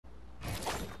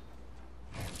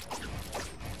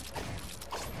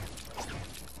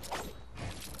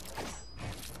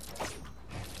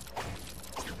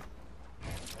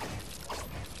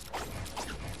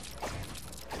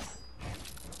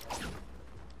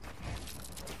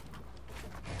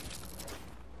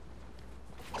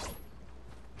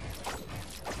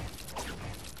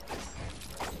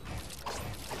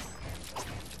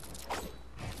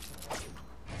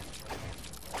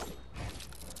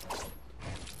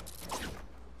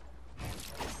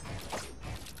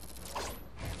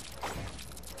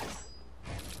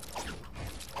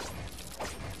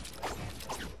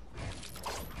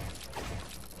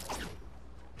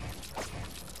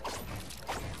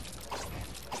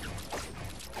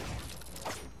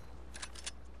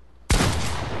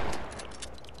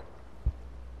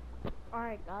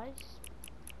Alright guys,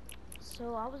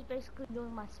 so I was basically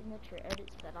doing my signature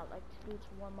edits that I like to do to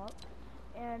warm up,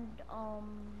 and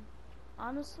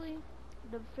honestly,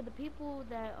 for the people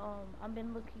that I've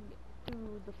been looking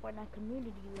through the Fortnite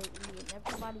community lately, and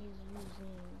everybody is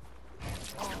using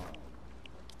um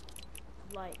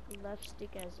like left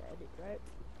stick as edit, right?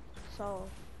 So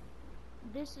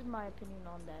this is my opinion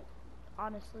on that.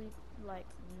 Honestly, like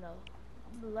no,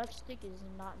 the left stick is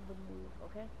not the move.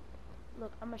 Okay,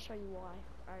 look, I'm gonna show you why.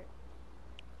 Alright.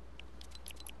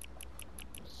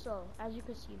 So, as you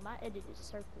can see, my edit is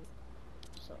circle.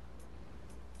 So,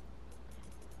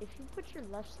 if you put your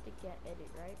left stick at edit,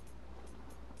 right?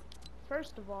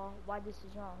 First of all, why this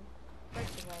is wrong?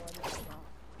 First of all, why this is wrong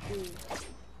is,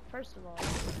 first of all,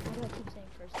 I'm gonna keep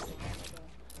saying first of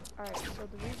all. Alright, so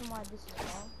the reason why this is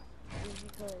wrong is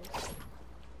because,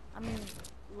 I mean,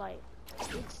 like,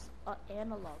 it's an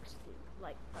analog stick.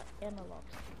 Like, an analog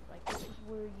stick. Like, this is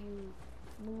where you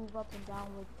move up and down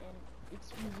with, and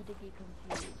it's easy to get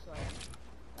confused.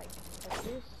 Like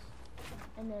this,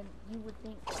 and then you would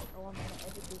think like, oh, I'm gonna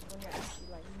edit this when you're actually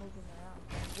like moving around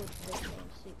with the same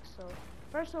stick. So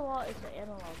first of all, it's an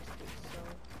analog stick, so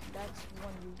that's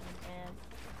one reason. And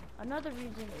another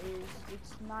reason is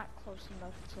it's not close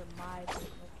enough to my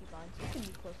personal keybinds. It can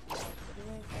be close to yours, but it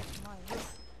ain't close to mine. Look.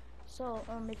 So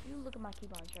if you look at my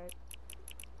keybinds, right,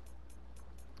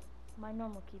 my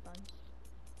normal keybinds,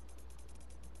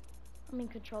 I mean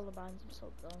controller binds, I'm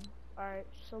so dumb. Alright,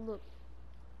 so look.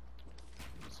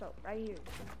 So right here,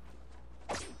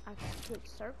 I click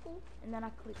circle and then I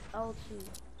click L2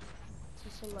 to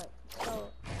select.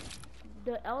 So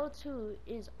the L2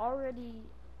 is already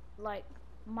like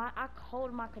I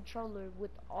hold my controller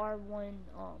with R1.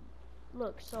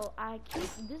 Look, so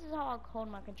this is how I hold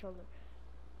my controller.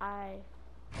 I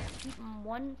keep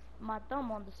my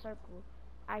thumb on the circle.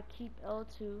 I keep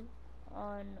L2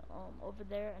 on over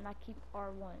there, and I keep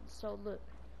R1. So look,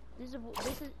 this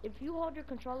is if you hold your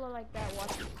controller like that,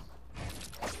 watch this.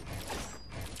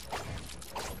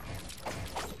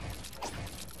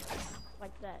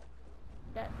 Like that.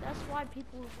 That's why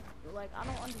people, like, I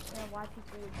don't understand why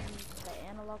people would use the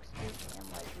analog stick, and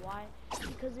like why,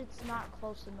 because it's not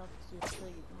close enough to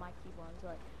my keybinds.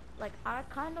 Like I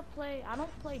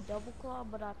don't play double claw,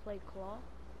 but I play claw,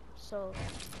 so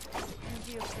it's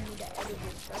easier for me to edit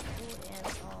with circle and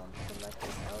select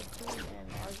with L2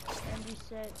 and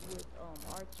reset with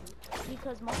R2,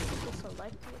 because most people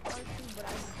select with R2, but I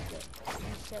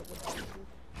reset with R2,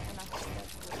 and I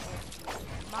select with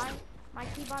L2. My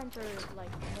keybinds are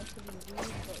like meant to be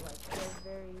weird, but like they're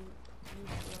very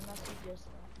useful, and I suggest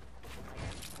them.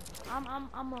 Like,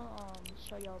 I'm gonna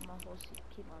show y'all my whole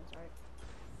keybinds, alright?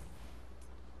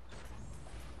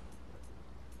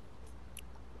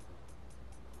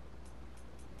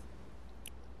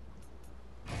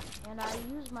 And I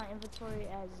use my inventory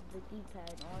as the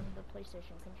D-pad on the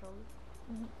PlayStation controller.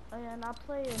 And I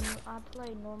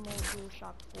play normal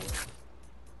DualShock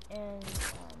 4, and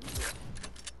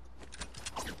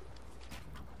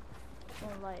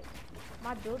and like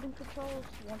my building controls,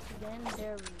 once again,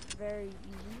 they're very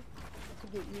easy to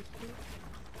get used to.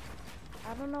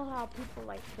 I don't know how people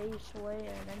like Phase Sway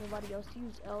and anybody else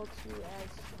use L2 as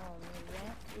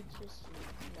ramp. It's just,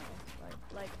 you know,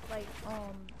 like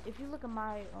if you look at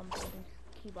my building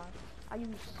keybind, I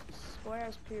use square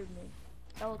as pyramid,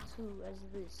 L2 as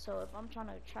this. So if I'm trying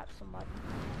to trap somebody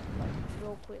like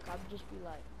real quick, I'd just be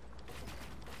like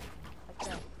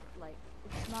that. Like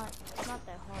it's not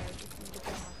that hard if you look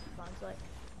at my keybinds.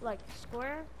 Like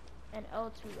square and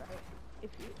L2, right?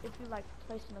 If you like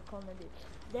placing a cone,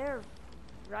 they're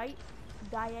right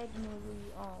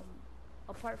diagonally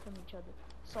apart from each other.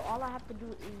 So all I have to do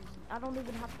is, I don't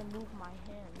even have to move my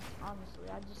hands, honestly.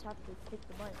 I just have to click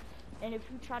the button. And if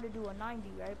you try to do a 90,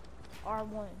 right,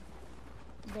 R1,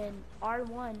 then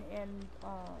R1 and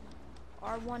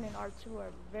R2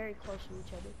 are very close to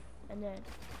each other, and then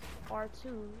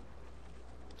R2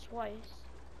 twice,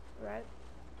 right?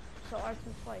 So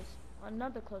R2 twice,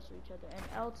 another close to each other,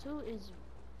 and L2 is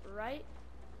right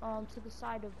to the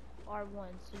side of R1,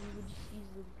 so you would just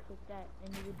easily click that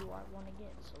and you would do R1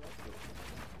 again. So like this.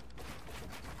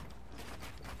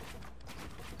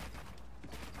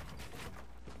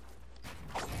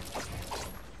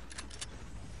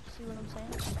 See what I'm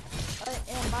saying?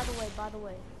 And by the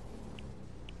way,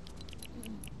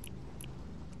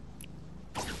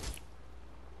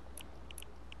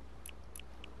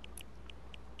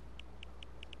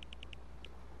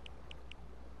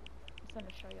 I'm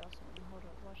gonna show y'all something. Hold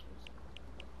up, watch this.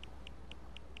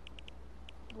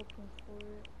 Looking for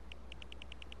it.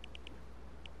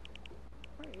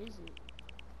 Where is it?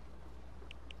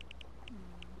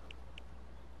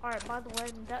 Alright, by the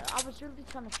way, I was really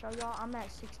trying to show y'all I'm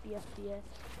at 60 FPS.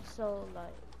 So,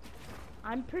 like,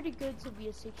 I'm pretty good to be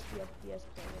a 60 FPS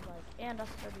player, like, and I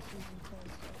started season 10,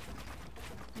 so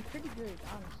I'm pretty good,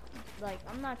 honestly. Like,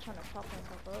 I'm not trying to pop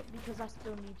myself up because I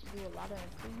still need to do a lot of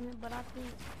improvement, but I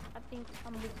think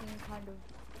I'm looking kind of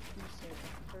decent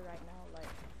for right now.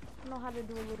 Like, I know how to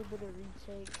do a little bit of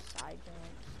retakes, side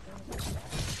jumps, things like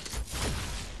that.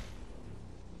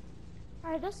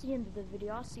 Alright, that's the end of the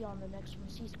video. I'll see you on the next one.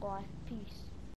 C Squad. Peace.